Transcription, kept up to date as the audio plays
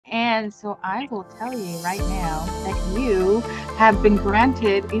And so I will tell you right now that you have been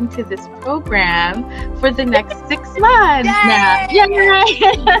granted into this program for the next 6 months now. Yay!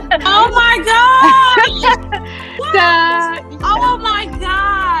 Oh my God! So, Oh my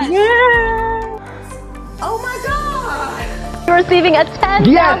God! yeah. Oh my God! You're receiving a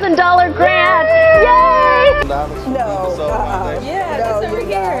 $10,000 grant. Yay! No. Yeah, No, it's over you're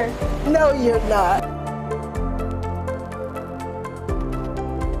here. not. No, you're not.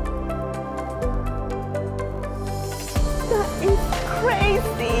 That is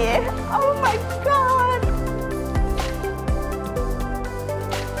crazy. Oh my God.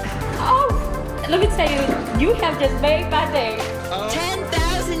 Oh, let me tell you, you have just made my day.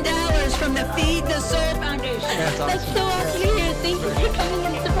 $10,000 from the Feed the Soul Foundation. That's so awesome to hear. Thank you for coming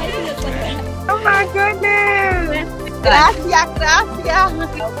and surprising us like that. Oh my goodness. Gracias, gracias.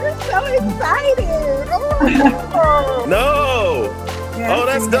 We're so excited. Oh. No! Oh,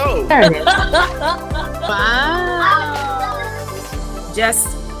 that's dope. Wow. Just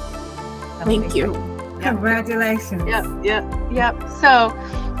thank you. Congratulations. Yep. So,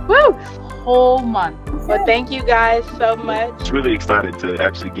 woo, whole month. But thank you guys so much. It's really excited to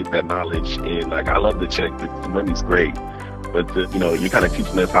actually get that knowledge, and like I love the check. The money's great, but you're kind of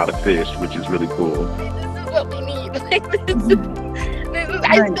teaching us how to fish, which is really cool. This is what we need. Like this is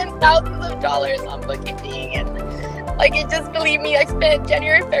I spent thousands of dollars on bookkeeping, and like just believe me, I spent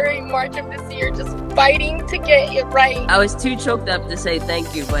January, February, March of this year just fighting to get it right. I was too choked up to say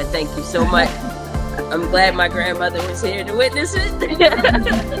thank you, but thank you so much. I'm glad my grandmother was here to witness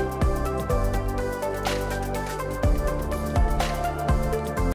it.